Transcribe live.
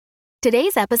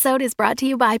Today's episode is brought to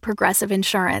you by Progressive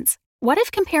Insurance. What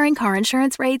if comparing car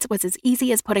insurance rates was as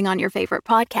easy as putting on your favorite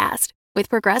podcast? With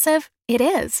Progressive, it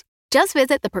is. Just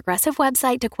visit the Progressive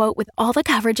website to quote with all the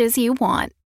coverages you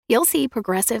want. You'll see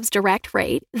Progressive's direct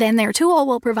rate, then their tool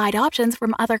will provide options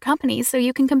from other companies so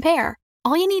you can compare.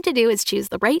 All you need to do is choose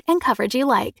the rate and coverage you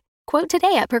like. Quote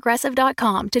today at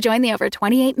Progressive.com to join the over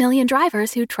 28 million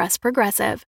drivers who trust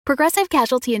Progressive. Progressive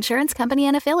Casualty Insurance Company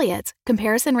and Affiliates.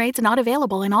 Comparison rates not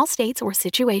available in all states or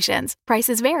situations.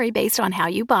 Prices vary based on how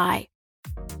you buy.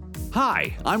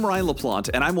 Hi, I'm Ryan LaPlante,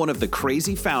 and I'm one of the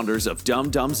crazy founders of Dumb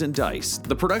Dumbs and Dice,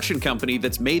 the production company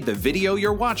that's made the video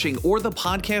you're watching or the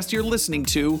podcast you're listening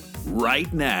to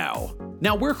right now.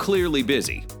 Now, we're clearly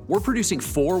busy. We're producing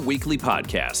 4 weekly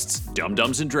podcasts, Dumb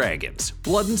Dumbs and Dragons,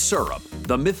 Blood and Syrup,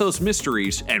 The Mythos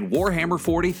Mysteries, and Warhammer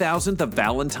 40,000 The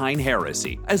Valentine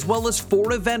Heresy, as well as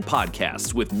 4 event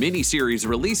podcasts with mini-series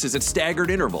releases at staggered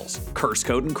intervals, Curse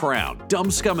Code and Crown, Dumb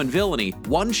Scum and Villainy,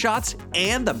 One-Shots,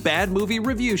 and the bad movie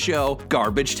review show,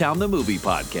 Garbage Town the Movie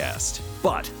Podcast.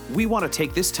 But we want to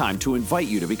take this time to invite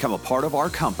you to become a part of our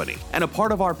company and a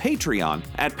part of our Patreon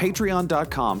at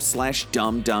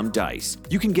patreon.com/dumbdumbdice.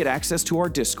 You can get access to our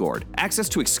Discord, access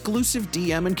to exclusive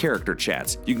DM and character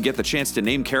chats. You can get the chance to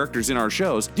name characters in our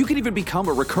shows. You can even become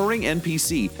a recurring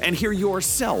NPC and hear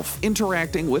yourself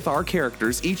interacting with our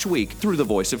characters each week through the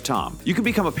voice of Tom. You can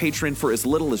become a patron for as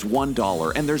little as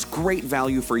 $1, and there's great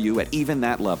value for you at even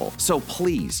that level. So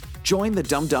please, join the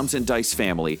Dumb Dumbs and Dice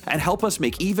family and help us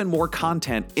make even more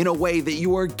content in a way that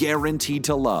you are guaranteed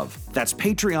to love. That's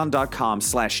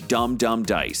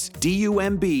patreon.com/dumbdumbdice.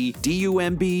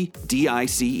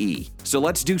 DUMBDICE. So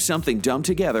let's do something dumb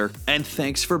together, and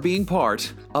thanks for being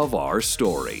part of our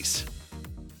stories.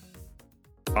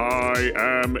 I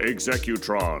am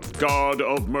Executron, god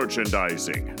of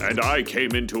merchandising, and I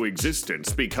came into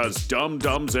existence because Dumb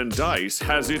Dumbs and Dice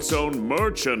has its own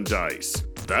merchandise.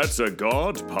 That's a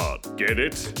god pun. Get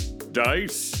it?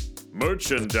 Dice?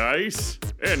 Merchandise?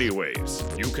 Anyways,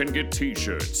 you can get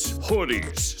t-shirts,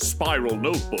 hoodies, spiral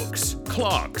notebooks,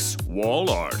 clocks,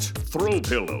 wall art, throw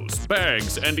pillows,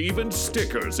 bags, and even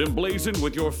stickers emblazoned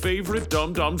with your favorite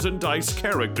Dumb Dumbs and Dice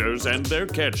characters and their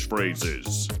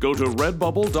catchphrases. Go to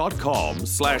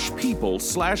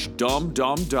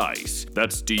redbubble.com/people/dumbdumbdice.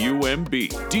 That's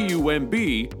DUMBDICE.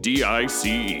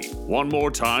 One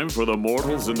more time for the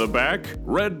mortals in the back.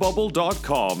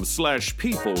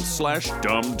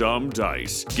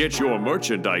 redbubble.com/people/dumbdumbdice. Get your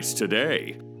merchandise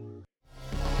today.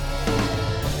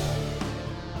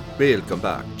 Welcome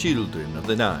back, children of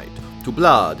the night, to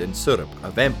Blood and Syrup,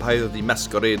 a Vampire the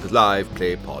Masquerade live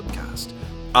play podcast.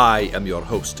 I am your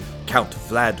host, Count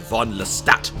Vlad von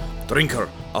Lestat, drinker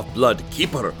of blood,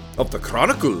 keeper of the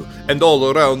chronicle, and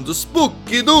all around the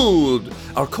spooky dude.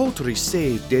 Our coterie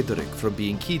saved Dedrick from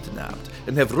being kidnapped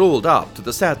and have rolled up to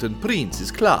the Saturn Prince's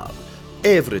club.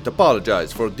 Everett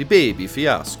apologized for the baby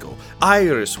fiasco.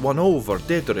 Iris won over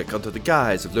Dedrick under the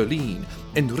guise of Lurleen,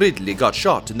 and Ridley got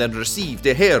shot and then received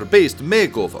a hair-based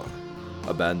makeover.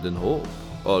 Abandon hope,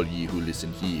 all ye who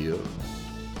listen here.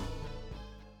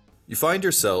 You find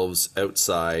yourselves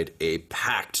outside a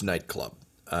packed nightclub.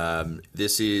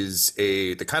 This is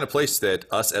the kind of place that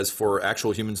us, as for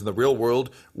actual humans in the real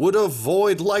world, would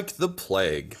avoid like the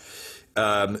plague.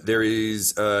 There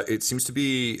is, it seems to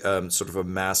be sort of a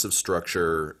massive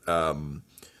structure, in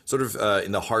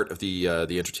the heart of the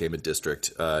entertainment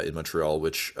district in Montreal,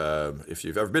 which, if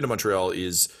you've ever been to Montreal,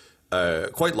 is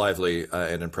quite lively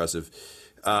and impressive.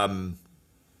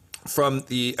 From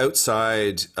the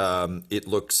outside, it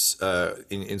looks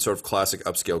in sort of classic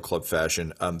upscale club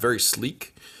fashion, very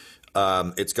sleek.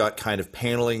 It's got kind of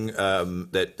paneling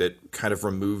that kind of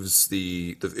removes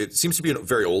it seems to be a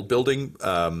very old building,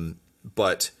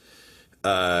 but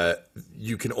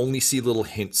you can only see little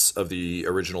hints of the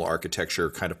original architecture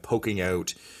kind of poking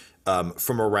out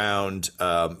from around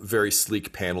very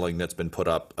sleek paneling that's been put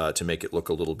up to make it look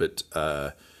a little bit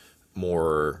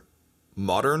more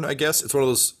modern, I guess. It's one of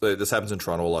those, this happens in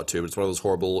Toronto a lot too, but it's one of those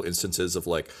horrible instances of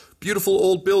like, beautiful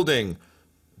old building,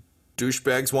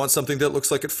 douchebags want something that looks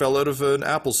like it fell out of an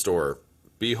Apple store.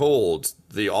 Behold,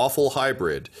 the awful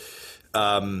hybrid.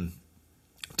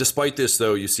 Despite this,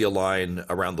 though, you see a line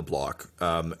around the block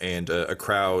and a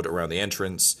crowd around the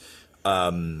entrance.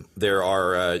 There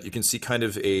are, you can see kind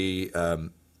of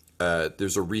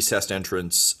there's a recessed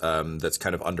entrance that's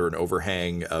kind of under an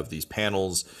overhang of these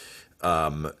panels.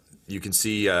 You can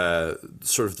see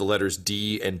sort of the letters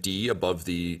D and D above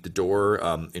the door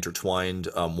intertwined.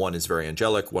 One is very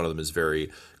angelic. One of them is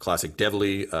very classic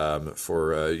devilly.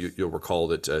 You'll recall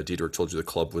that Diederik told you the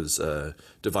club was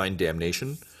Divine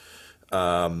Damnation.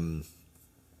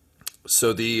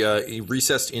 So the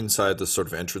recessed inside the sort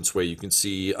of entranceway, you can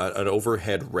see an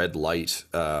overhead red light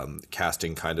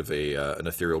casting kind of an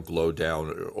ethereal glow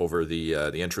down over the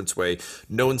entranceway.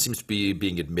 No one seems to be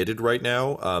being admitted right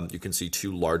now. You can see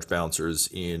two large bouncers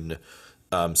in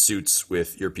suits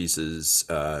with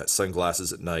earpieces,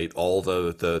 sunglasses at night. All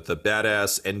the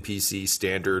badass NPC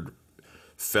standard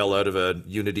fell out of a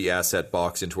Unity asset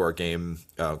box into our game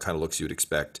kind of looks you'd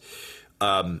expect.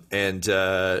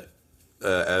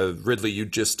 Ridley, you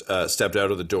just stepped out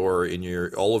of the door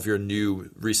in all of your new,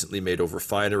 recently made over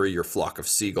finery, your flock of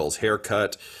seagulls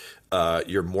haircut,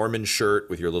 your Mormon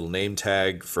shirt with your little name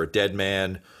tag for a dead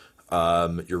man,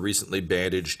 your recently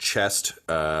bandaged chest,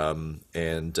 and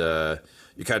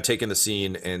you kind of take in the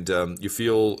scene, and you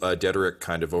feel Dederick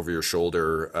kind of over your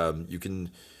shoulder. You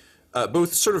can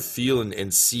both sort of feel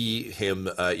and see him,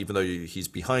 even though he's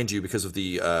behind you, because of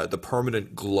the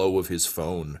permanent glow of his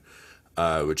phone.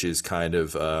 Which is kind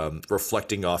of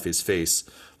reflecting off his face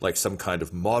like some kind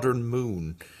of modern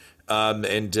moon.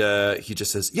 And he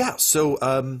just says, yeah, so,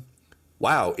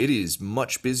 wow, it is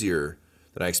much busier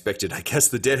than I expected. I guess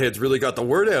the Deadheads really got the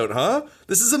word out, huh?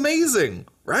 This is amazing,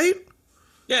 right?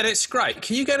 Yeah, that's great.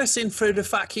 Can you get us in through the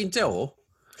fucking door?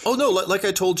 Oh, no, like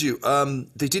I told you,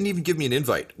 they didn't even give me an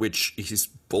invite, which is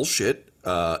bullshit,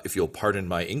 if you'll pardon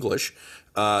my English,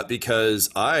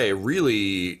 because I've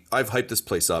hyped this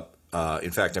place up.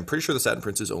 In fact, I'm pretty sure the Satin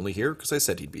Prince is only here because I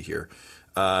said he'd be here.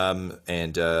 So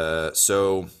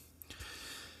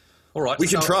all right, we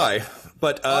can try.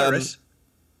 But Iris,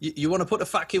 you want to put a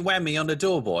fucking whammy on the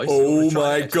door, boys? Oh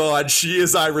my God, she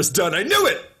is Iris Dunn. I knew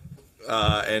it.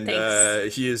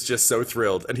 He is just so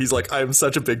thrilled, and he's like, "I'm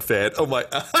such a big fan." Oh my,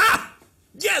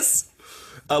 yes.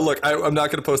 Look, I'm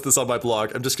not going to post this on my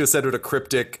blog. I'm just going to send her a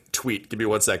cryptic tweet. Give me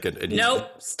 1 second. And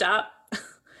nope, stop.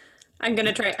 I'm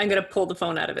going to pull the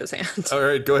phone out of his hand. All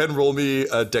right, go ahead and roll me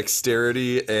a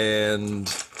dexterity,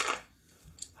 and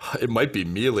it might be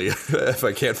melee if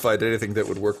I can't find anything that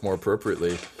would work more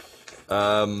appropriately.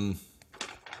 We'll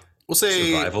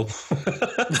say survival.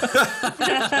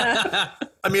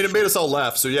 I mean, it made us all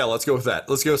laugh, so yeah, let's go with that.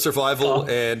 Let's go survival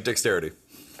and dexterity.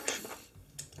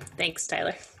 Thanks,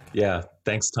 Tyler. Yeah,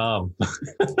 thanks, Tom,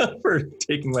 for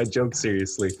taking my joke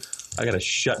seriously. I gotta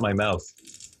shut my mouth.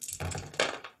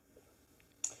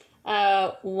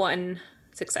 1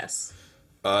 success.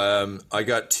 I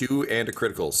got 2 and a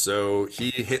critical, so he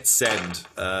hit send.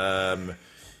 And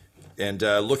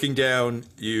looking down,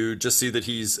 you just see that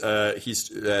he's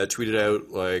tweeted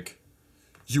out, like,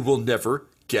 "You will never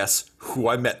guess who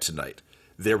I met tonight.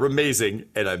 They're amazing,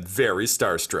 and I'm very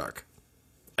starstruck."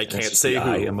 I can't say who.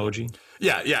 Eye emoji?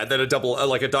 Yeah, then a double,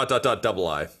 like a ... double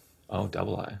I. Oh,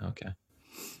 double I, okay.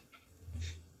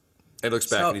 And looks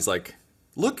back and he's like,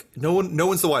 "Look, no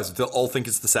one's the wiser. They'll all think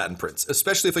it's the Satin Prince,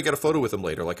 especially if I get a photo with him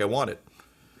later, like I wanted."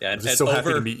 Yeah, I'm just so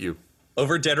happy to meet you.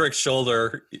 Over Dederick's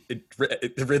shoulder,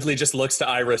 Ridley just looks to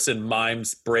Iris and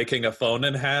mimes breaking a phone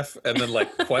in half, and then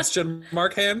like question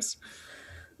mark hands.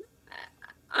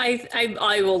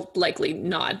 I will likely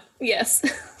nod. Yes,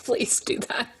 please do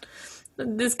that.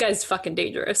 This guy's fucking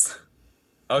dangerous.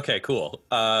 Okay, cool.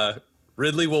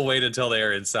 Ridley will wait until they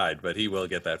are inside, but he will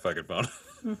get that fucking phone.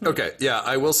 Okay, yeah,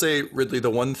 I will say, Ridley,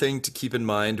 the one thing to keep in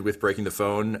mind with breaking the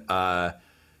phone,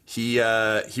 he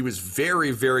was very,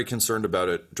 very concerned about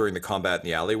it during the combat in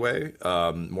the alleyway,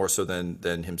 more so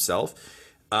than himself.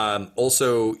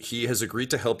 Also, he has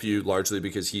agreed to help you largely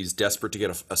because he's desperate to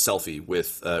get a selfie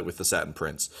with the Satin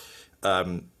Prince.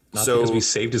 Not because we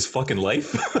saved his fucking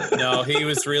life? No, he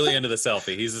was really into the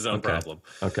selfie. He's his own problem.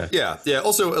 Okay. Yeah.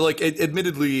 Also, like,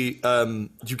 admittedly,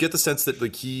 you get the sense that,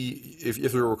 like, if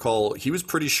you recall, he was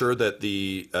pretty sure that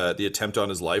the attempt on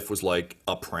his life was like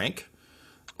a prank.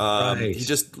 Right. He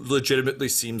just legitimately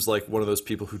seems like one of those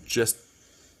people who just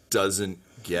doesn't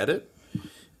get it.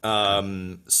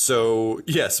 So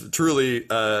yes, truly,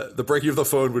 the breaking of the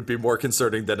phone would be more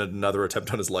concerning than another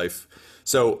attempt on his life.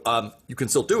 So you can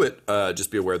still do it.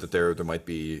 Just be aware that there might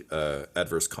be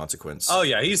adverse consequence. Oh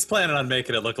yeah, he's planning on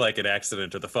making it look like an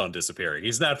accident or the phone disappearing.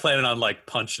 He's not planning on like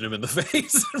punching him in the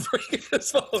face and breaking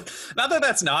his phone. Not that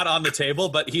that's not on the table,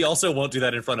 but he also won't do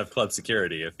that in front of club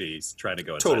security if he's trying to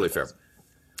go inside. Totally fair.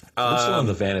 We're still in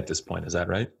the van at this point, is that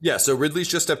right? Yeah, so Ridley's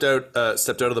just stepped out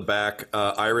of the back.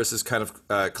 Iris is kind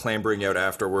of clambering out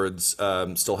afterwards,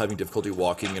 still having difficulty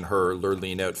walking in her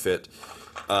Lurleen outfit,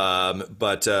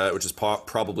 but which is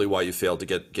probably why you failed to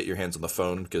get your hands on the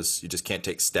phone, because you just can't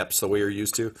take steps the way you're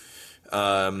used to.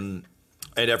 And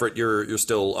Everett, you're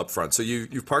still up front. So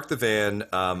you've parked the van.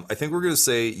 I think we're going to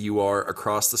say you are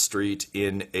across the street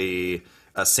in a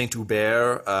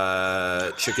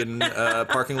Saint-Hubert chicken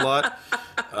parking lot.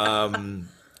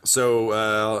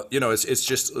 So it's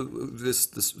just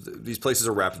these places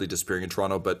are rapidly disappearing in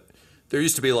Toronto, but there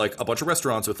used to be like a bunch of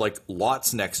restaurants with like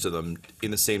lots next to them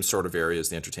in the same sort of area as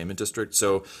the entertainment district.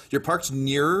 So you're parked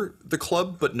near the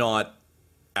club, but not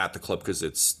at the club because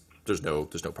there's no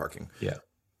parking. Yeah.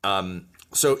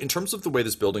 So in terms of the way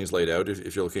this building is laid out,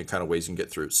 if you're looking at kind of ways you can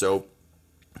get through, so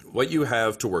what you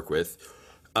have to work with,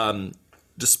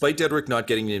 despite Dedrick not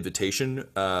getting an invitation,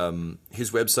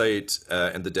 his website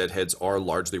and the Deadheads are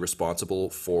largely responsible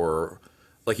for,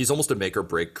 like, he's almost a make or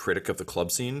break critic of the club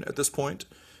scene at this point.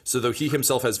 So though he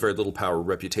himself has very little power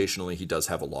reputationally, he does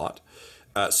have a lot.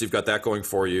 So you've got that going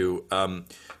for you.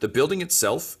 The building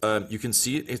itself, you can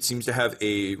see it seems to have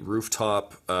a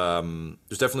rooftop.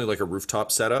 There's definitely like a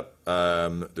rooftop setup.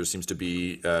 There seems to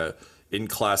be, in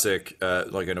classic,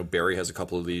 like I know Barry has a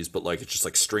couple of these, but like it's just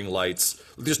like string lights.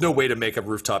 There's no way to make a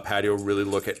rooftop patio really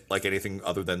look at like anything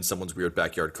other than someone's weird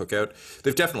backyard cookout.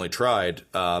 They've definitely tried.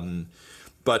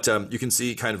 But you can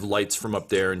see kind of lights from up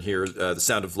there and hear the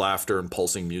sound of laughter and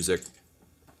pulsing music.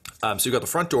 So you've got the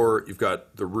front door, you've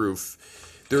got the roof.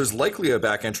 There's likely a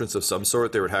back entrance of some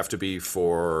sort. There would have to be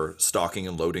for stocking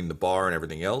and loading the bar and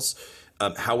everything else.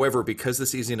 However, because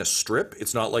this is in a strip,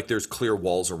 it's not like there's clear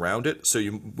walls around it. So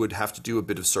you would have to do a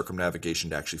bit of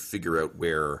circumnavigation to actually figure out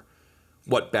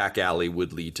what back alley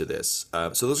would lead to this.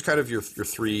 So those are kind of your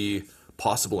three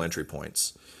possible entry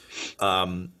points.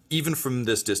 Even from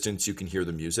this distance, you can hear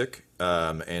the music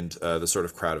and the sort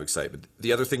of crowd of excitement.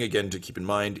 The other thing, again, to keep in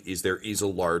mind is there is a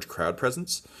large crowd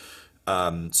presence.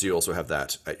 So you also have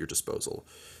that at your disposal.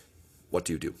 What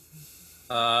do you do?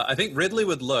 I think Ridley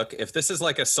would look, if this is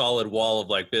like a solid wall of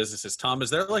like businesses, Tom, is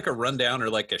there like a rundown or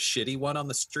like a shitty one on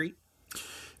the street?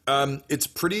 It's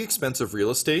pretty expensive real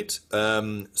estate,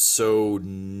 so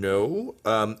no.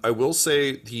 I will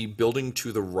say the building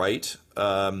to the right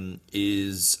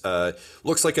is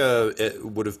looks like it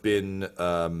would have been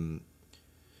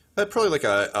probably like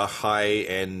a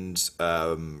high-end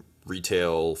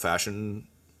retail fashion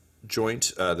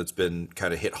joint that's been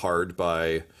kind of hit hard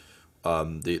by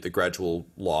the gradual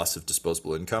loss of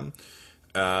disposable income.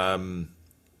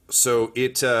 So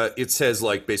it says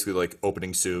like basically like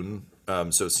opening soon.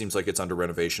 So it seems like it's under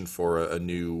renovation for a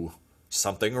new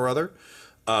something or other.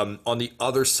 On the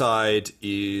other side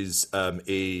is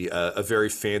a very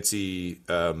fancy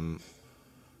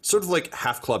sort of like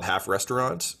half club, half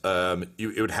restaurant.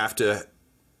 It would have to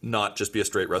not just be a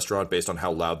straight restaurant based on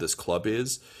how loud this club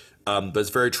is. But it's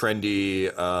very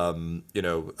trendy.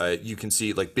 You can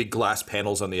see like big glass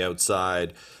panels on the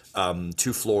outside.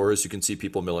 2 floors. You can see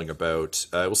people milling about.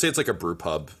 We'll say it's like a brew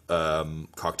pub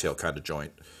cocktail kind of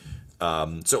joint.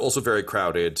 So also very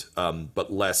crowded,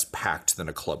 but less packed than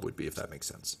a club would be, if that makes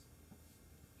sense.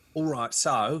 All right,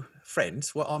 so,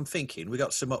 friends, what I'm thinking, we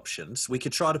got some options. We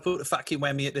could try to put a fucking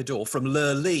whammy at the door from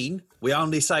Lurleen. We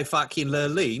only say fucking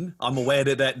Lurleen. I'm aware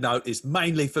that note is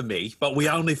mainly for me, but we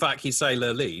only fucking say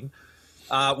Lurleen.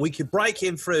 We could break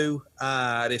in through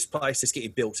this place that's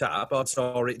getting built up. I'm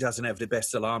sorry, it doesn't have the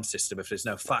best alarm system if there's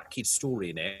no fucking story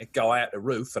in there. Go out the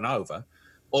roof and over.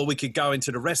 Or we could go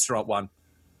into the restaurant one.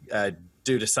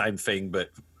 Do the same thing, but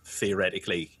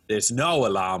theoretically, there's no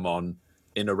alarm on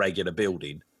in a regular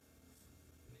building.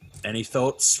 Any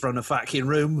thoughts from the fucking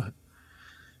room?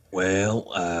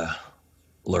 Well,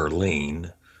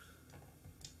 Lurleen,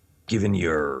 given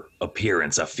your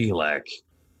appearance, I feel like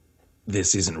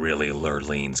this isn't really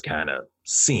Lurleen's kind of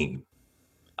scene.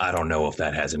 I don't know if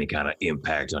that has any kind of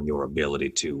impact on your ability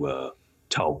to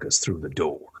talk us through the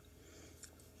door.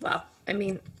 Well, I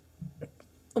mean,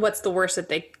 what's the worst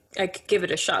that I could give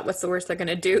it a shot. What's the worst they're going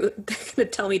to do? They're going to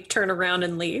tell me to turn around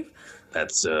and leave.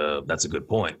 That's a good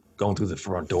point. Going through the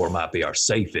front door might be our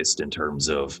safest in terms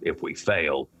of if we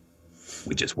fail,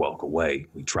 we just walk away.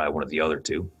 We try one of the other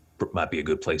two. Might be a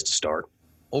good place to start.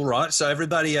 All right, so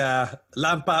everybody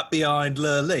lamp up behind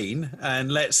Lurleen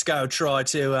and let's go try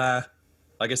to,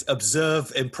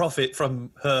 observe and profit from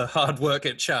her hard work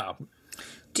at charm.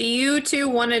 Do you two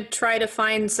want to try to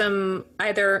find some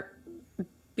either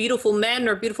beautiful men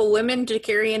or beautiful women to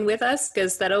carry in with us?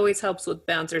 Because that always helps with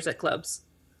bouncers at clubs.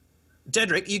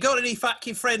 Dedrick, you got any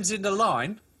fucking friends in the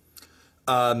line?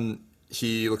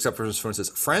 He looks up from his phone and says,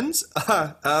 "Friends?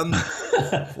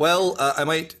 Well, I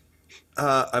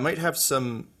might have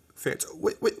some fans.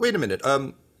 Wait a minute.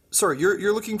 Sorry,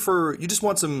 you're looking for, you just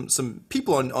want some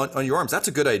people on your arms. That's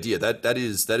a good idea. That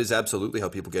is absolutely how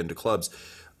people get into clubs.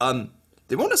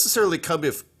 They won't necessarily come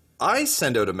if I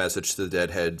send out a message to the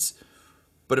Deadheads,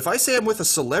 but if I say I'm with a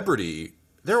celebrity,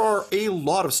 there are a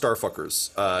lot of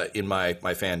starfuckers in my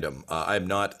fandom. I'm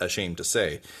not ashamed to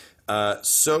say.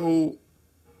 So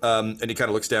And he kind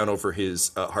of looks down over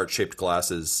his heart-shaped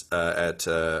glasses at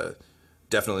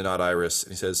definitely not Iris.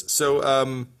 And he says, so,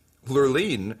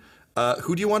 Lurleen,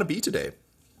 who do you want to be today?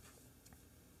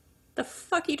 The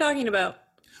fuck are you talking about?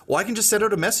 Well, I can just send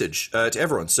out a message to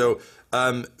everyone. So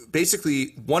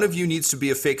basically, one of you needs to be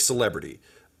a fake celebrity.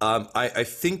 I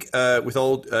think, with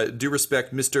all due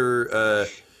respect, Mr.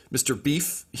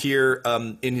 Beef here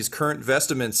in his current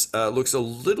vestments looks a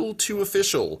little too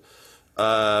official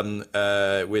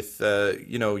with,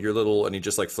 your little, and he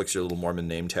just like flicks your little Mormon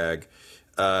name tag.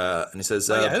 And he says,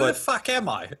 who the fuck am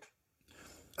I?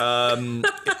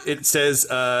 It says,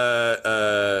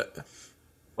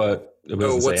 But it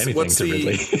doesn't say anything to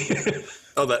Ridley.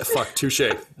 Oh, touche.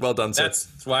 Well done, sir.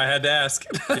 That's why I had to ask.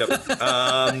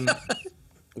 Yep.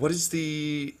 What is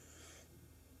the...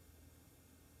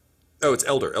 Oh, it's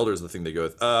Elder. Elder is the thing they go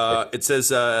with. It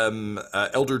says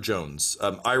Elder Jones.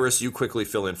 Iris, you quickly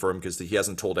fill in for him because he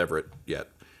hasn't told Everett yet.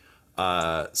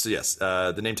 So yes,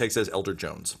 the name tag says Elder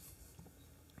Jones.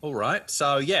 All right.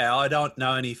 So, yeah, I don't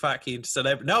know any fucking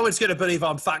celebrity. No one's going to believe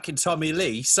I'm fucking Tommy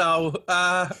Lee. So,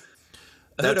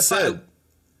 that said...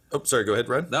 Oh, sorry, go ahead,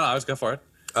 Ryan. No, I was going for it.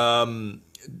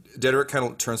 Dederick kind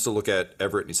of turns to look at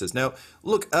Everett and he says, now,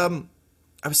 look,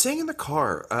 I was saying in the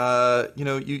car,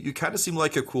 you kind of seem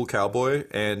like a cool cowboy,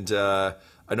 and I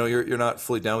know you're not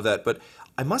fully down with that, but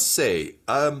I must say,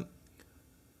 from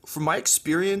my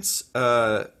experience,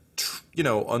 on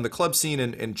the club scene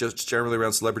and just generally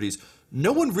around celebrities,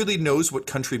 no one really knows what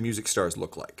country music stars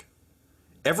look like.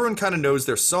 Everyone kind of knows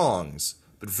their songs,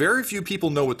 but very few people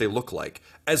know what they look like,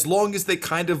 as long as they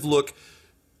kind of look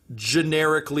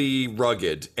generically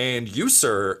rugged. And you,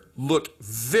 sir, look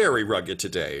very rugged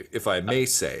today, if I may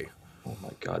say. Oh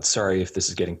my God. Sorry if this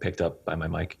is getting picked up by my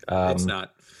mic. It's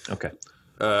not. Okay.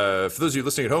 For those of you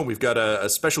listening at home, we've got a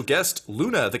special guest.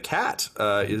 Luna, the cat,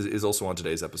 is also on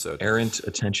today's episode. Errant,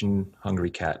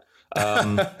 attention-hungry cat.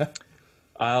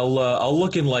 I'll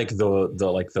look in like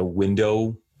the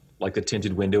window, like the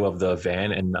tinted window of the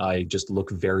van, and I just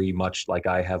look very much like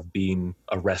I have been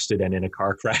arrested and in a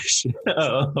car crash.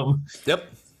 Yep.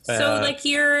 So, like,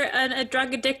 you're a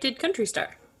drug-addicted country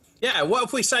star. Yeah, what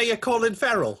if we say you're Colin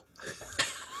Farrell?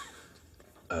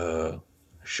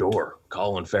 Sure.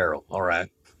 Colin Farrell. All right.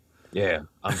 Yeah,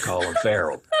 I'm Colin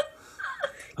Farrell.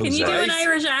 Can you do an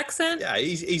Irish accent? Yeah,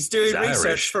 he's doing research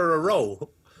Irish. for a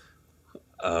role.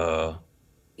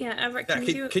 Yeah, Everett, can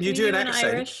Yeah, you do an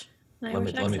accent? Irish Let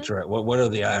me accent? try. What do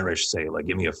the Irish say? Like,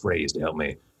 give me a phrase to help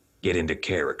me get into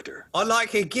character. I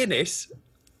like a Guinness.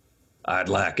 I'd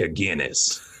like a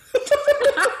Guinness.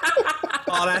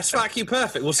 Oh, that's fucking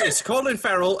perfect. Well, so it's Colin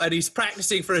Farrell, and he's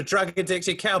practicing for a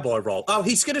drug-addicted cowboy role. Oh,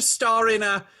 he's going to star in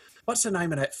what's the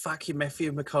name of that fucking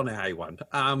Matthew McConaughey one?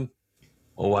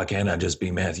 Well, why can't I just be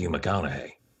Matthew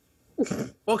McConaughey?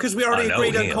 Well, because we already I know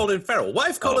agreed on him. Colin Farrell. What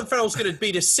if Colin Farrell's going to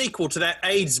be the sequel to that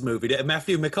AIDS movie that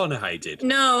Matthew McConaughey did?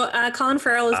 No, Colin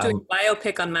Farrell is doing a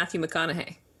biopic on Matthew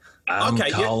McConaughey. I'm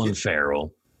Okay, Colin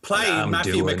Farrell. Playing I'm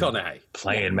Matthew doing- McConaughey.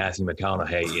 Playing Matthew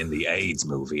McConaughey in the AIDS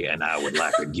movie, and I would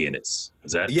like a Guinness.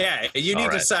 Is that? Yeah, you need All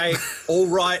to right. say, all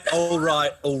right, all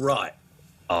right, all right.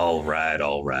 All right,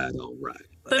 all right, all right.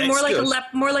 But more like Excuse.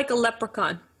 more like a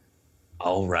leprechaun.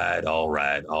 All right, all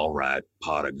right, all right.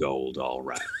 Pot of gold, all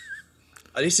right.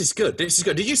 Oh, this is good. This is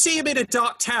good. Did you see him in a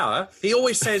Dark Tower? He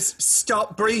always says,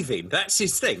 stop breathing. That's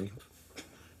his thing.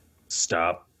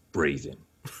 Stop breathing.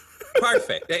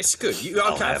 Perfect. That's good. Okay,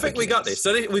 I have think a we got Guinness.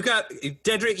 this. So we've got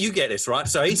Dedrick. You get this, right?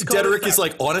 So he's Colin Dederick is Farrell.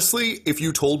 like, honestly, if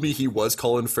you told me he was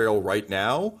Colin Farrell right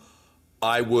now,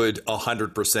 I would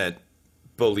 100%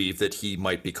 believe that he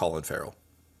might be Colin Farrell.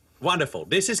 Wonderful.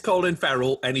 This is Colin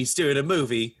Farrell, and he's doing a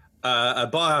movie, a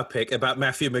biopic about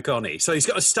Matthew McConaughey. So he's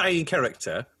got to stay in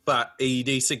character, but he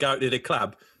needs to go to the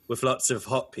club with lots of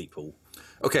hot people.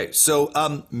 Okay, so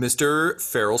Mr.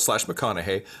 Farrell /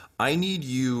 McConaughey, I need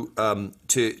you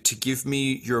to give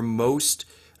me your most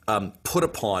put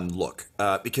upon look,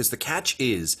 because the catch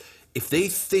is, if they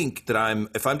think that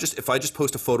if I just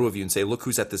post a photo of you and say, look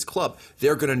who's at this club,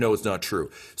 they're going to know it's not true.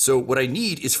 So what I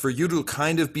need is for you to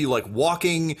kind of be like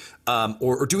walking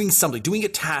or doing something, doing a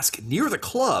task near the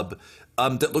club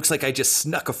that looks like I just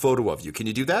snuck a photo of you. Can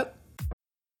you do that?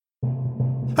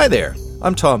 Hi there,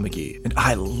 I'm Tom McGee, and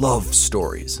I love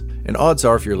stories. And odds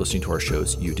are, if you're listening to our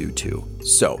shows, you do too.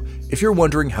 So, if you're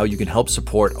wondering how you can help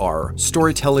support our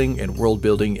storytelling and world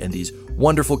building and these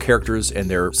wonderful characters and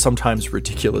their sometimes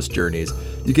ridiculous journeys,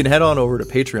 you can head on over to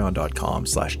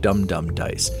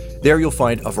patreon.com/dumdumdice. There you'll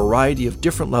find a variety of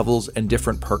different levels and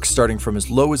different perks starting from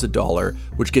as low as $1,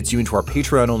 which gets you into our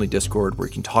Patreon-only Discord where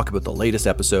you can talk about the latest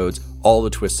episodes, all the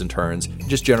twists and turns, and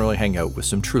just generally hang out with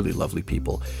some truly lovely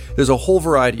people. There's a whole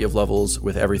variety of levels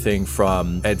with everything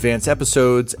from advanced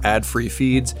episodes, ad-free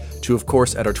feeds, to of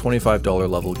course at our $25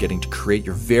 level getting to create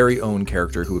your very own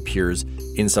character who appears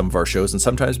in some of our shows and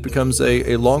sometimes becomes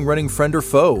a long-running friend or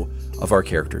foe of our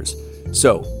characters.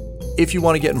 So, if you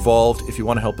want to get involved, if you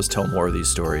want to help us tell more of these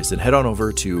stories, then head on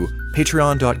over to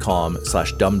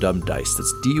patreon.com/dumdumdice.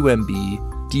 That's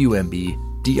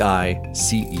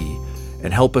DUMBDICE,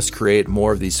 and help us create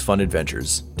more of these fun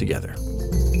adventures together.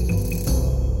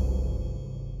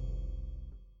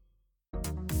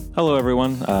 Hello,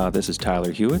 everyone. This is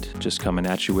Tyler Hewitt, just coming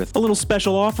at you with a little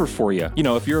special offer for you. You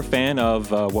know, if you're a fan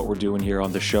of what we're doing here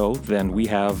on the show, then we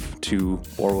have, to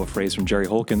borrow a phrase from Jerry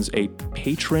Holkins, a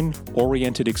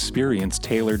patron-oriented experience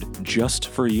tailored just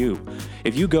for you.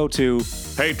 If you go to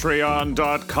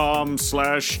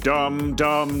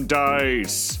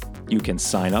patreon.com/dumdumdice, you can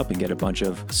sign up and get a bunch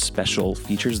of special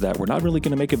features that we're not really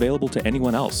going to make available to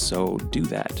anyone else, so do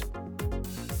that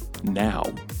now.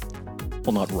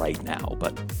 Well, not right now,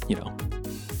 but, you know.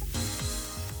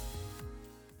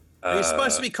 You're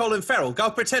supposed to be Colin Farrell. Go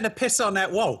pretend to piss on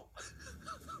that wall.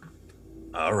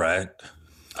 All right.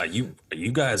 Are you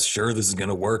guys sure this is going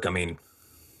to work? I mean,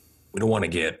 we don't want to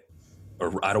get,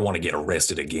 or I don't want to get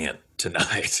arrested again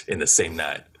tonight in the same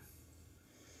night.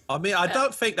 I mean, I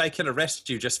don't think they can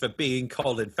arrest you just for being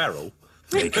Colin Farrell.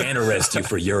 They can arrest you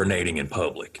for urinating in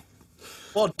public.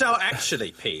 Well, don't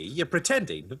actually pee. You're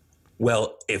pretending.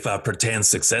 Well, if I pretend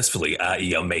successfully,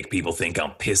 i.e. I make people think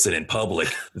I'm pissing in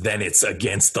public, then it's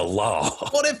against the law.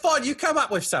 Well, then fine, you come up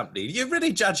with something. You're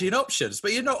really judging options,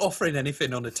 but you're not offering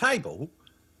anything on the table.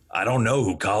 I don't know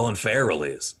who Colin Farrell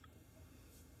is.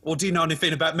 Well, do you know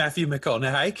anything about Matthew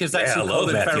McConaughey? Because that's Yeah, I who love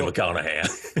Colin Matthew Farrell...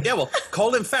 McConaughey. Yeah, well,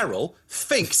 Colin Farrell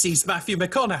thinks he's Matthew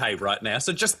McConaughey right now,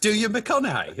 so just do your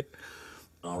McConaughey.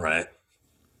 All right.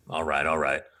 Pot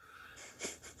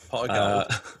of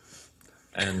gold.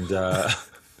 And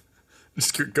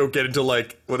just go get into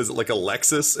like a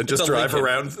Lexus and just drive Lincoln.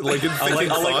 around like in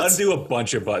I'll undo a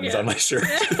bunch of buttons on my shirt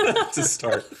to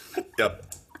start. Yep.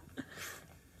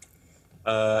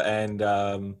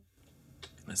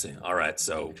 Let's see. All right,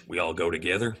 so we all go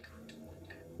together.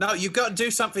 No, you've got to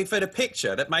do something for the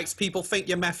picture that makes people think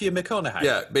you're Matthew McConaughey.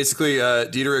 Yeah, basically,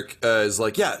 Diederik is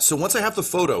like, yeah, so once I have the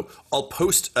photo, I'll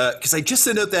post, because I just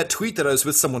sent out that tweet that I was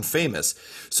with someone famous.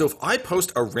 So if I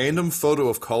post a random photo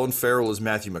of Colin Farrell as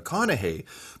Matthew McConaughey,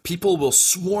 people will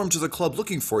swarm to the club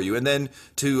looking for you. And then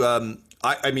to,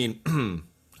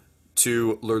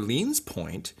 to Lurleen's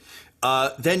point,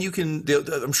 then you can,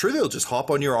 I'm sure they'll just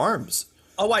hop on your arms.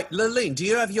 Oh, wait, Lurleen, do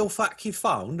you have your fucky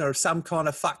phone or some kind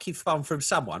of fucky phone from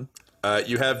someone?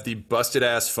 You have the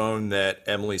busted-ass phone that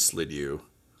Emily slid you.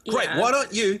 Great, Yeah. why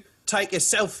don't you take a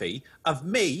selfie of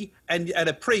me and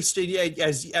a priest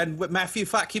and with Matthew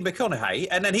fucking McConaughey,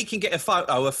 and then he can get a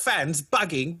photo of fans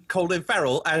bugging Colin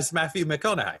Farrell as Matthew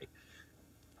McConaughey.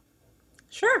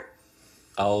 Sure.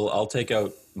 I'll take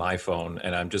out my phone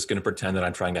and I'm just going to pretend that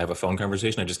I'm trying to have a phone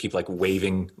conversation. I just keep like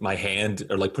waving my hand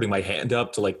or like putting my hand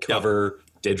up to like cover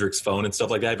Didrik's phone and stuff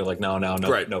like that. But like, no,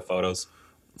 Right. no photos.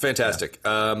 Fantastic.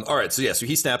 Yeah. All right. So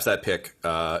he snaps that pic.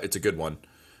 It's a good one.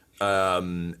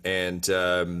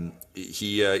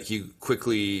 He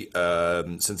quickly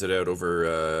sends it out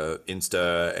over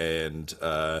Insta and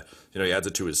he adds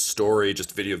it to his story,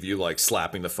 just a video of you like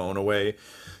slapping the phone away.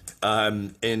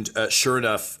 Sure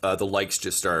enough, the likes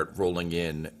just start rolling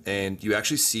in, and you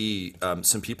actually see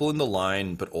some people in the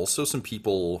line, but also some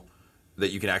people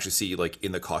that you can actually see like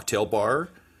in the cocktail bar.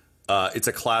 It's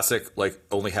a classic, like,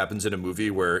 only happens in a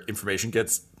movie where information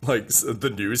gets, like,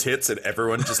 the news hits and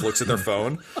everyone just looks at their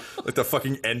phone. Like the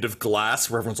fucking end of Glass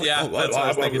where everyone's like, that's what I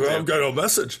was thinking I'm too. getting a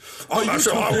message. I'm going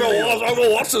to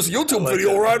watch this YouTube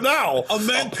video right now. A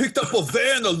man picked up a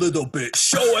van a little bit.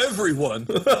 Show everyone.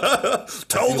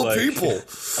 Tell the people.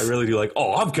 I really do like,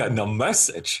 oh, I'm getting a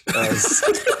message. As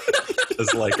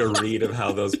like a read of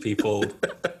how those people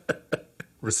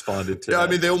responded to Yeah, that. I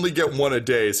mean, they only get one a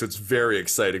day, so it's very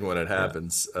exciting when it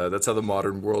happens. That's how the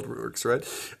modern world works, right?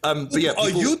 But yeah,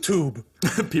 YouTube.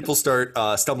 people start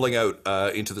stumbling out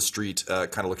into the street,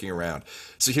 kind of looking around.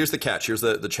 So here's the catch. Here's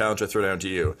the challenge I throw down to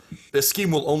you. This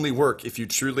scheme will only work if you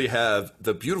truly have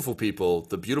the beautiful people,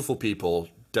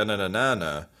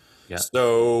 da-na-na-na-na. Yeah.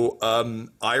 So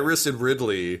Iris and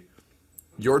Ridley,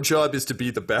 your job is to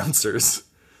be the bouncers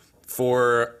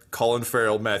for Colin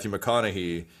Farrell, Matthew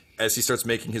McConaughey, as he starts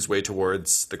making his way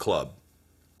towards the club.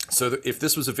 So if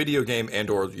this was a video game and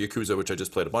or Yakuza, which I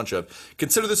just played a bunch of,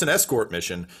 consider this an escort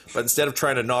mission, but instead of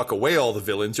trying to knock away all the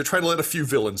villains, you're trying to let a few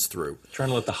villains through. Trying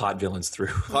to let the hot villains through.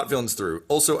 Hot villains through.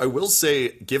 Also, I will say,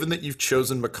 given that you've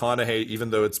chosen McConaughey,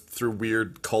 even though it's through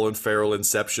weird Colin Farrell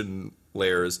Inception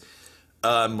layers,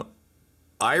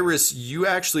 Iris, you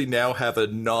actually now have a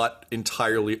not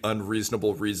entirely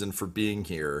unreasonable reason for being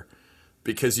here,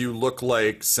 because you look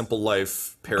like Simple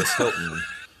Life Paris Hilton.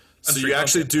 So you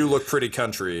actually do look pretty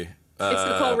country. It's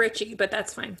Nicole Richie, but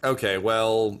that's fine. Okay,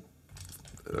 well...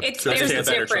 There's a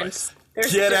difference.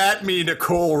 Get at me,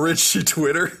 Nicole Richie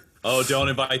Twitter. Oh, don't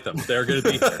invite them. They're going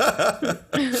to be here.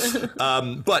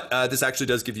 But this actually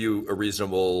does give you a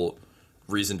reasonable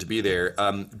reason to be there.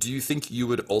 Do you think you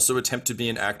would also attempt to be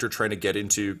an actor trying to get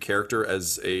into character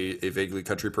as a vaguely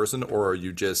country person, or are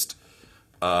you just...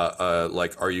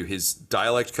 are you his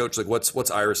dialect coach? Like,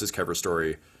 what's Iris's cover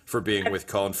story for being with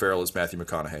Colin Farrell as Matthew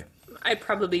McConaughey? I'd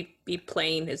probably be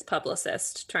playing his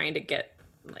publicist, trying to get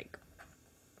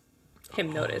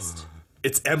him noticed.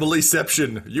 It's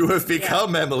Emilyception. You have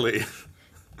become Emily.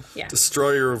 Yeah.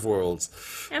 Destroyer of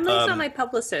worlds. Emily's not my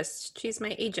publicist. She's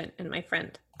my agent and my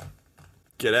friend.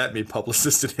 Get at me,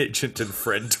 publicist and agent and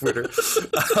friend Twitter.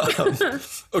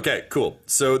 Okay, cool.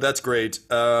 So that's great.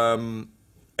 And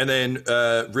then,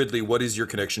 Ridley, what is your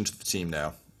connection to the team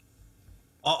now?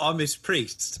 I'm his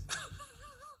priest.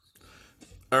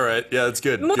 All right, yeah, that's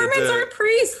good. Mormons are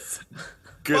priests.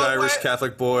 Good Irish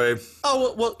Catholic boy.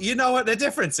 Oh, well, you know what the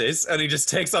difference is? And he just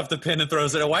takes off the pin and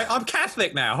throws it away. I'm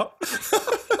Catholic now.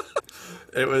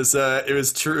 It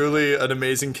was truly an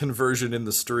amazing conversion in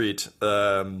the street.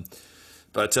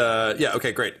 But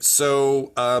okay, great.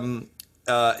 So,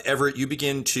 Everett, you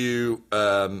begin to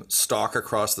stalk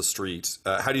across the street.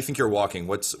 How do you think you're walking?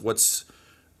 What's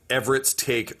Everett's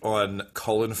take on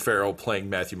Colin Farrell playing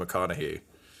Matthew McConaughey?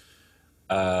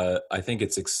 I think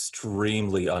it's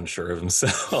extremely unsure of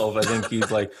himself. I think he's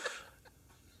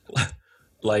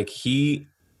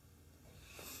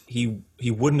he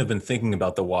wouldn't have been thinking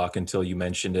about the walk until you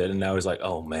mentioned it, and now he's like,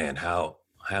 oh man, how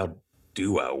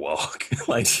do I walk?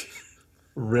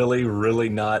 really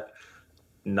not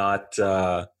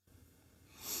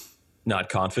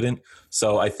confident.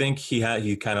 So I think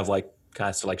he kind of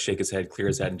has to shake his head, clear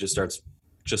his head, and just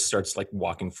starts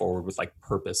walking forward with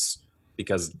purpose,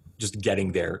 because just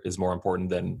getting there is more important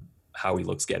than how he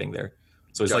looks getting there.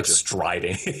 So he's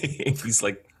striding. He's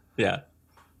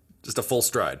just a full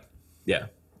stride. Yeah.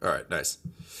 All right, nice.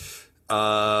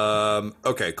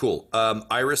 Okay, cool.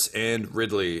 Iris and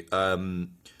Ridley.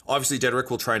 Obviously, Dedrick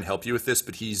will try and help you with this,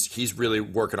 but he's really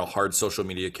working a hard social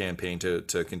media campaign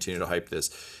to continue to hype this.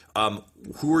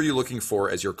 Who are you looking for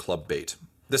as your club bait?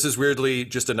 This is weirdly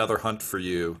just another hunt for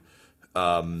you.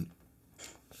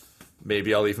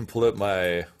 Maybe I'll even pull out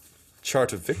my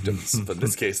chart of victims, but in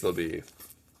this case, they'll be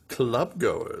club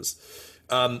goers.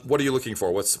 What are you looking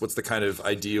for? What's the kind of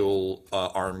ideal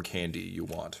arm candy you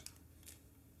want?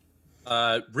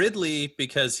 Ridley,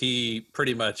 because he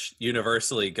pretty much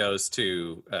universally goes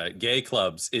to gay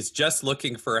clubs, is just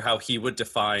looking for how he would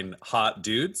define hot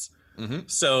dudes. Mm-hmm.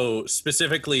 So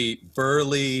specifically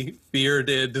burly,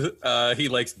 bearded, he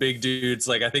likes big dudes.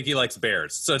 I think he likes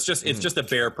bears. So it's just a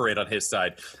bear parade on his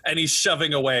side. And he's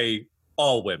shoving away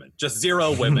all women, just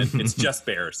zero women. It's just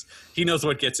bears. He knows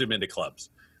what gets him into clubs.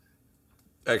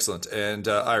 Excellent. And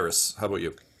Iris, how about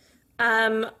you?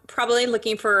 Probably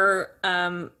looking for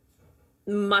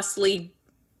muscly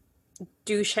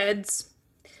douche heads.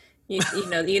 You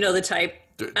know the type.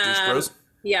 Douche bros?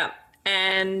 Yeah.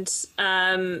 And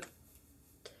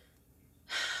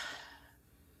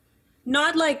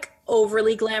not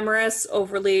overly glamorous,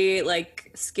 overly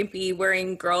skimpy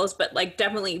wearing girls, but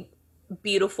definitely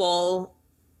beautiful.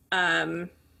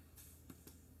 Some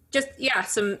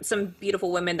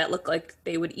beautiful women that look like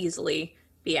they would easily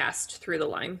be asked through the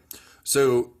line.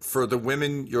 So for the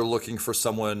women, you're looking for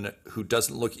someone who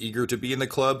doesn't look eager to be in the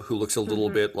club, who looks a little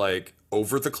bit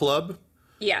over the club?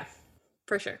 Yeah,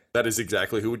 for sure. That is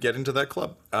exactly who would get into that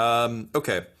club.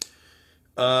 Okay.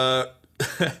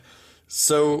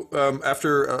 So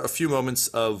after a few moments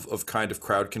of kind of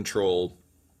crowd control,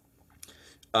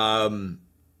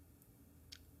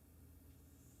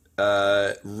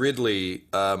 Ridley,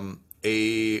 a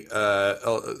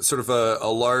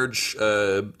large,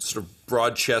 sort of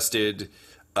broad-chested,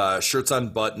 shirts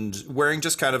unbuttoned, wearing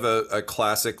just kind of a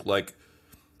classic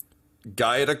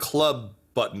guy at a club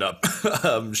button-up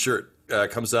shirt,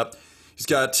 comes up. He's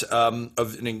got an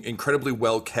incredibly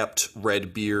well-kept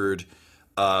red beard,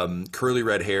 curly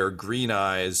red hair, green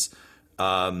eyes,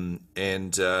 and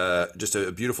just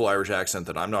a beautiful Irish accent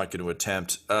that I'm not going to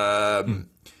attempt. And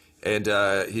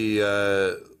he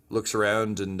looks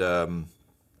around and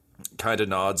kind of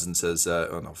nods and says,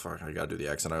 "Oh no, fuck! I gotta do the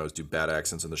accent. I always do bad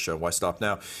accents in the show. Why stop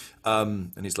now?"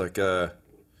 And he's like, "Oh,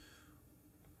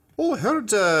 I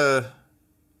heard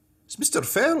it's Mr.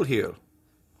 Farrell here."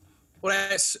 Well,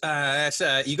 that's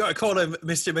you got to call him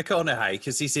Mr. McConaughey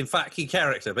because he's in fucking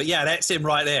character. But yeah, that's him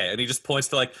right there. And he just points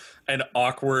to like an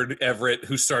awkward Everett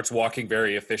who starts walking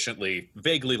very efficiently,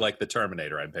 vaguely like the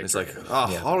Terminator. I'm picturing. It's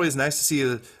like, always nice to see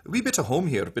a wee bit of home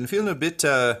here. Been feeling a bit,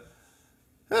 a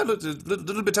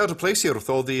little bit out of place here with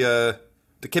all the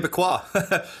Quebecois,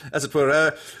 as it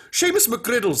were. Seamus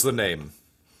McGriddle's the name.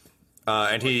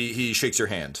 And he shakes your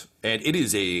hand. And it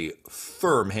is a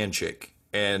firm handshake.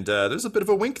 And there's a bit of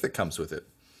a wink that comes with it.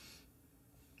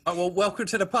 Oh, well, welcome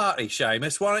to the party,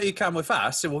 Seamus. Why don't you come with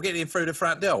us and we'll get in through the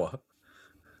front door?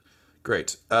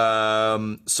 Great.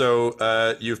 So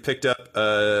you've picked up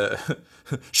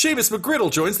Seamus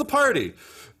McGriddle joins the party.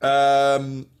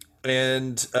 And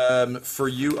for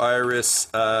you, Iris,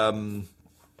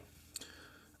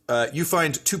 you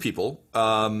find two people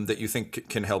that you think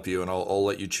can help you, and I'll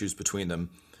let you choose between them.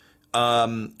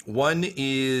 One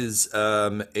is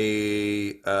a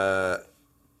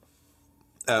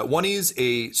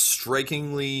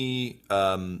strikingly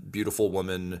beautiful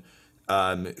woman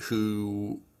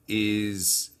who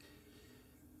is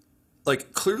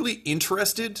like clearly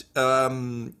interested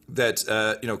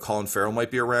that Colin Farrell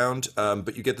might be around,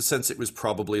 but you get the sense it was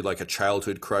probably like a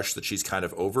childhood crush that she's kind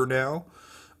of over now.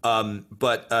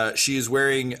 But she is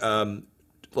wearing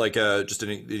just an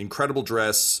incredible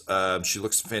dress. She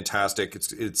looks fantastic.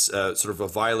 It's sort of a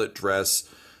violet dress,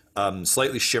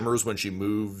 slightly shimmers when she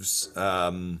moves.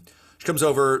 She comes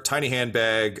over, tiny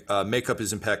handbag, makeup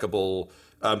is impeccable.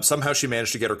 Somehow she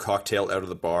managed to get her cocktail out of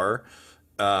the bar.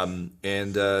 And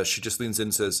she just leans in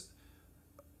and says,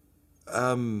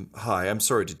 "Hi, I'm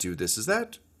sorry to do this. Is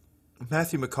that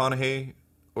Matthew McConaughey?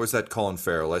 Or is that Colin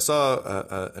Farrell? I saw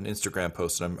an Instagram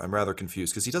post, and I'm rather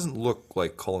confused because he doesn't look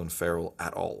like Colin Farrell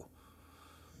at all.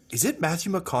 Is it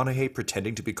Matthew McConaughey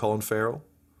pretending to be Colin Farrell?"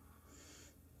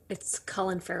 It's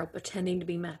Colin Farrell pretending to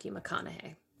be Matthew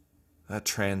McConaughey. That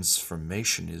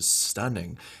transformation is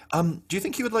stunning. Do you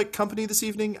think he would like company this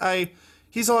evening?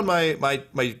 He's on my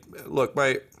look.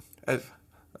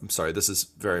 I'm sorry, this is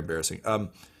very embarrassing.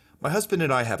 My husband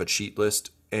and I have a cheat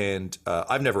list, and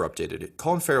I've never updated it.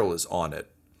 Colin Farrell is on it.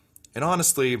 And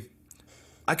honestly,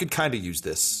 I could kind of use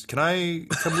this. Can I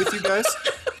come with you guys?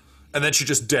 And then she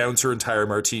just downs her entire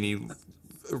martini,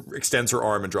 extends her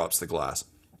arm, and drops the glass.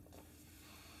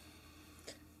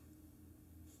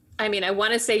 I mean, I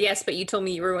want to say yes, but you told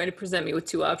me you were going to present me with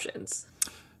two options.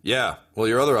 Yeah. Well,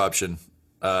 your other option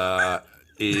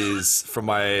is from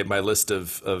my list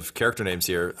of character names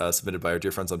here, submitted by our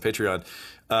dear friends on Patreon.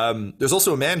 There's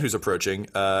also a man who's approaching.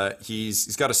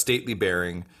 He's got a stately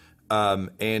bearing.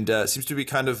 And seems to be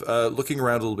kind of looking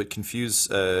around a little bit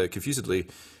confusedly.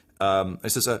 He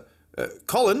says,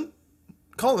 Colin,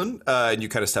 and you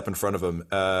kind of step in front of him,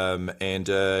 and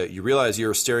you realize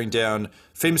you're staring down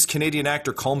famous Canadian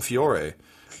actor Colm Fiore,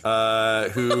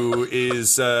 who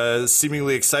is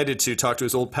seemingly excited to talk to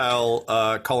his old pal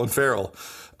Colin Farrell.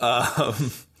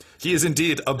 He is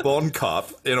indeed a bon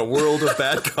cop in a world of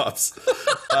bad cops.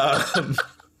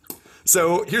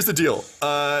 So here's the deal.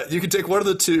 You can take one of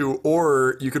the two,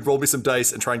 or you could roll me some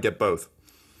dice and try and get both.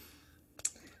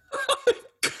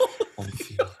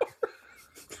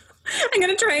 I'm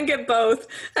going to try and get both.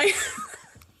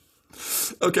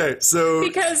 Okay, so...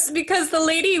 Because the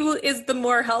lady is the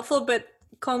more helpful, but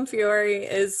Colm Fiore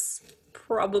is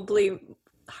probably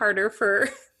harder for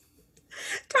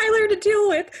Tyler to deal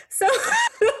with. So...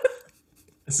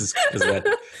 This is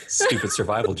that stupid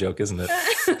survival joke, isn't it?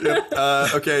 Yep.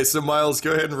 Okay, so Miles,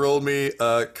 go ahead and roll me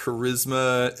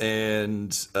charisma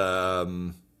and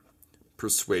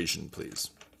persuasion, please.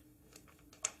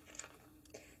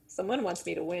 Someone wants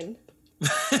me to win.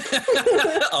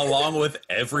 Along with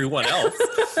everyone else.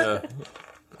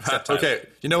 Okay,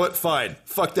 you know what? Fine.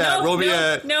 Fuck that. Nope, roll me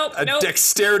a nope.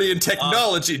 dexterity and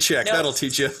technology check. Nope. That'll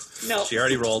teach you. No. She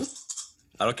already rolled.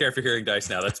 I don't care if you're hearing dice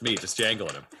now. That's me just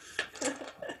jangling them.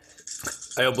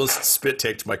 I almost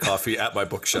spit-taked my coffee at my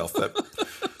bookshelf.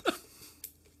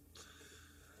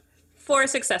 4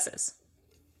 successes.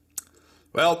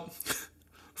 Well,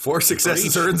 4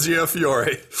 successes earns you a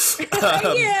Fiore.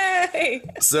 Yay!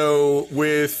 So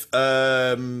with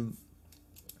Vivian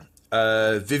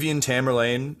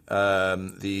Tamerlane,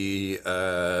 the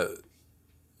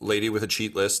lady with a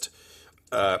cheat list,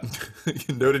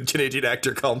 noted Canadian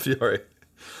actor Colm Fiore,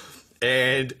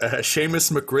 and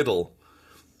Seamus McGriddle,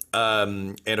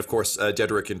 and of course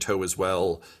Dedrick in tow as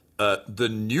well. The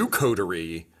new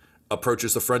coterie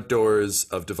approaches the front doors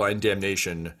of Divine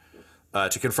Damnation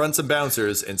to confront some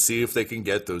bouncers and see if they can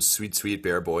get those sweet, sweet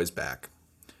bear boys back.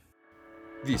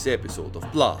 This episode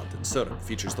of Blood and Syrup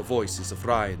features the voices of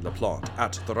Ryan LaPlante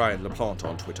at the Ryan LaPlante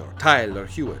on Twitter, Tyler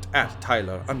Hewitt at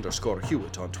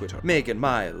Tyler_Hewitt on Twitter, Megan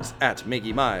Miles at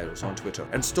Maggie Miles on Twitter,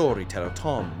 and storyteller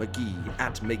Tom McGee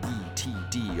at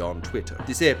McGeeTD on Twitter.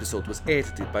 This episode was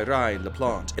edited by Ryan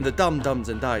LaPlante, and the Dum Dums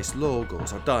and Dice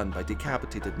logos are done by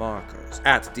Decapitated Markers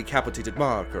at Decapitated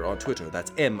Marker on Twitter. That's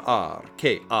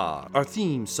MRKR. Our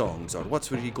theme songs are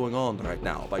What's Really Going On Right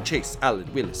Now by Chase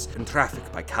Allen Willis and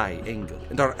Traffic by Kai Engel.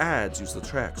 And our ads use the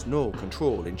tracks No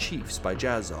Control and Chiefs by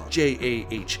Jazzar,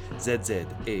 JAHZZAR.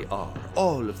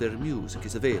 All of their music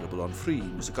is available on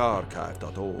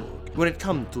freemusicarchive.org. When it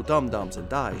comes to Dum Dums and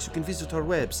Dice, you can visit our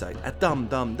website at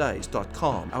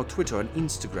dumdumdice.com, our Twitter and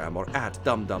Instagram are at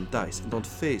dumdumdice, and on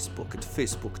Facebook at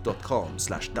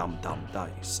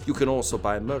facebook.com/dumdumdice. You can also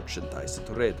buy merchandise at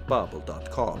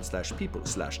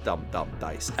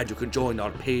redbubble.com/people/dumdumdice, and you can join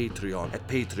our Patreon at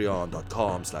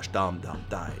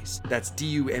patreon.com/dumdumdice. That's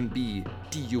DUMBDICE.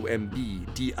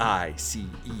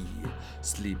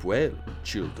 Sleep well,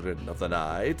 children of the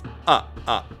night.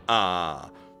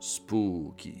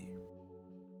 Spooky.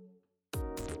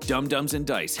 Dum Dums and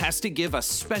Dice has to give a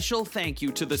special thank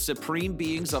you to the supreme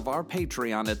beings of our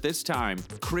Patreon at this time: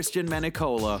 Christian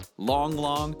Menicola,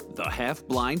 Long, the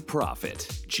Half-Blind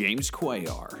Prophet, James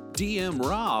Cuellar, DM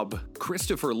Rob,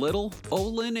 Christopher Little,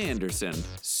 Olin Anderson,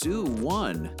 Sue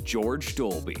One, George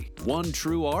Dolby, One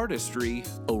True Artistry,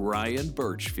 Orion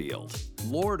Birchfield,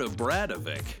 Lord of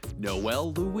Bradovic,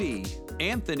 Noel Louis,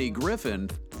 Anthony Griffin,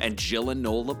 and Jill and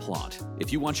Noel LaPlante.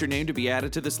 If you want your name to be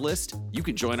added to this list, you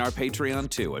can join our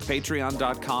Patreon too at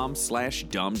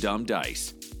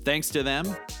patreon.com/dumdumdice. Thanks to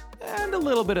them, and a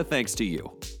little bit of thanks to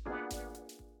you.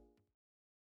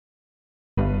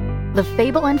 The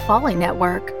Fable and Folly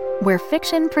Network, where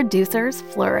fiction producers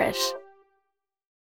flourish.